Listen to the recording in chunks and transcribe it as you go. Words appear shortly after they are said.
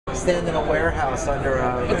stand in a warehouse under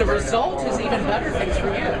a... But the result is even better things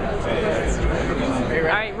for you. All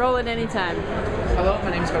right, roll it anytime. Hello,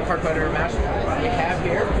 my name is Park Editor Mashable. We have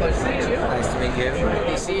here, pleasure to meet you. Nice to meet you.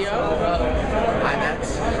 The CEO of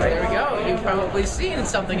IMAX. There we go. You've probably seen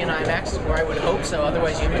something in IMAX, or I would hope so,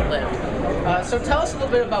 otherwise you would live. So tell us a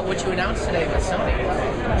little bit about what you announced today with Sony.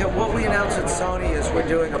 Yeah, what we announced at Sony is we're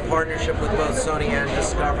doing a partnership with both Sony and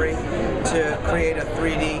Discovery to create a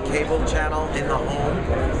 3D cable channel in the home.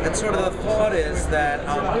 And sort of the thought is that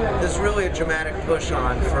there's really a dramatic push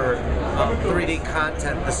on for 3D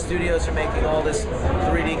content. The studios are making all this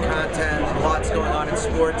 3D content, lots going on in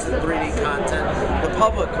sports and 3D content. The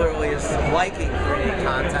public clearly is liking 3D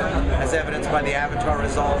content, as evidenced by the Avatar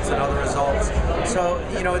results and other results. So,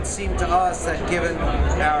 you know, it seemed to us that given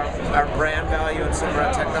our brand value and some of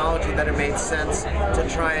our technology, that it made sense to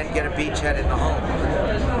try and get a beachhead in the home.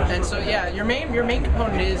 And so, yeah, your main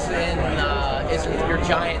component is in your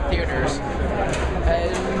giant theaters.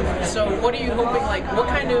 So what are you hoping, what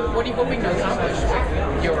are you hoping to accomplish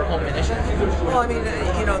with your home initiative? Well, I mean,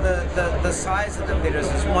 you know, the size of the theaters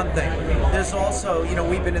is one thing. There's also, you know,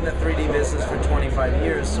 we've been in the 3D business for 25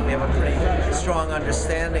 years, so we have a pretty strong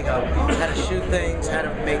understanding of how to shoot things, how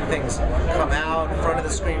to make things come out in front of the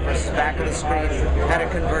screen versus back of the screen, how to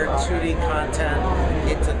convert 2D content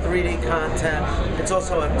into 3D content. It's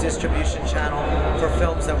also a distribution channel for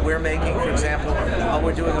films that we're making. For example,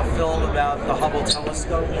 we're doing a film about the Hubble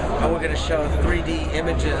telescope, and we're going to show 3D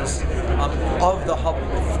images of the Hubble,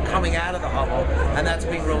 coming out of the Hubble, and that's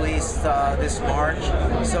being released this March.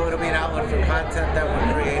 So it'll be an outlet for content that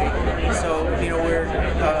we're creating. So, you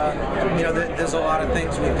know, there's a lot of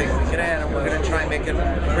things we think we can add, and we're going to try and make it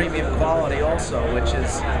premium quality also, which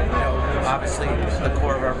is, you know, obviously the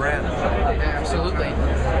core of our brand. Absolutely.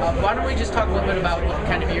 Why don't we just talk a little bit about what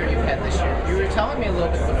kind of year you've had this year? You were telling me a little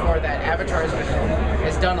bit before that Avatar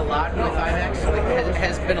has done a lot with IMAX,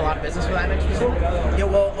 has been a lot of business with IMAX recently? Yeah,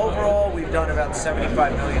 well, overall we've done about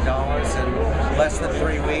 $75 million in less than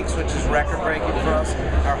 3 weeks, which is record-breaking for us,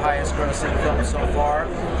 our highest grossing film so far.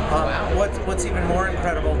 Wow. What's even more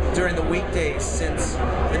incredible, during the weekdays since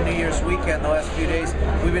the New Year's weekend, the last few days,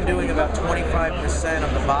 we've been doing about 25%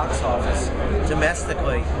 of the box office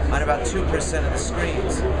domestically on about 2% of the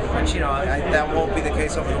screens, which, you know, that won't be the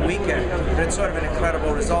case over the weekend, but it's sort of an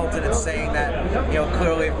incredible result, and it's saying that, you know,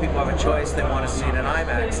 clearly if people have a choice, they want to see it in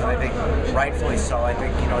IMAX, and I think rightfully so. I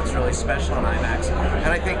think, you know, it's really special in IMAX,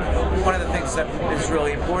 and I think one of the things that is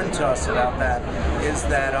really important to us about that is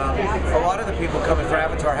that a lot of the people coming for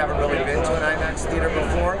Avatar haven't really been to an IMAX theater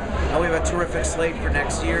before, and we have a terrific slate for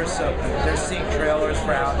next year, so they're seeing trailers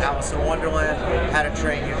for Alice in Wonderland, How to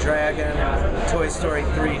Train Your Dragon, Toy Story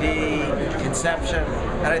 3D, Inception,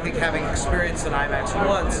 and I think having experience in IMAX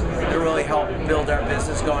once, it really helped build our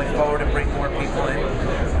business going forward and bring more people in.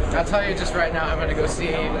 I'll tell you just right now, I'm going to go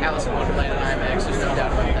see Alice in Wonderland in IMAX, there's no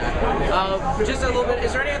doubt about that. Just a little bit,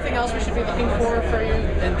 is there anything else we should be looking for you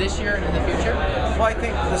in this year and in the future? Well, I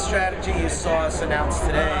think the strategy you saw us announce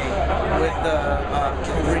today with the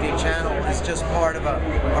 3D channel is just part of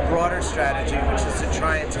a broader strategy, which is to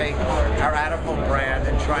try and take our out-of-home brand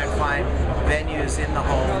and try and find venues in the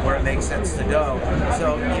home where it makes sense to go.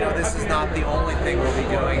 So, you know, this is not the only thing we'll be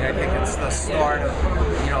doing. I think it's the start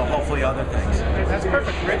of, you know, hopefully other things. That's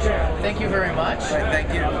perfect, Rich. Thank you very much. All right,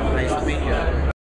 thank you. Nice to meet you.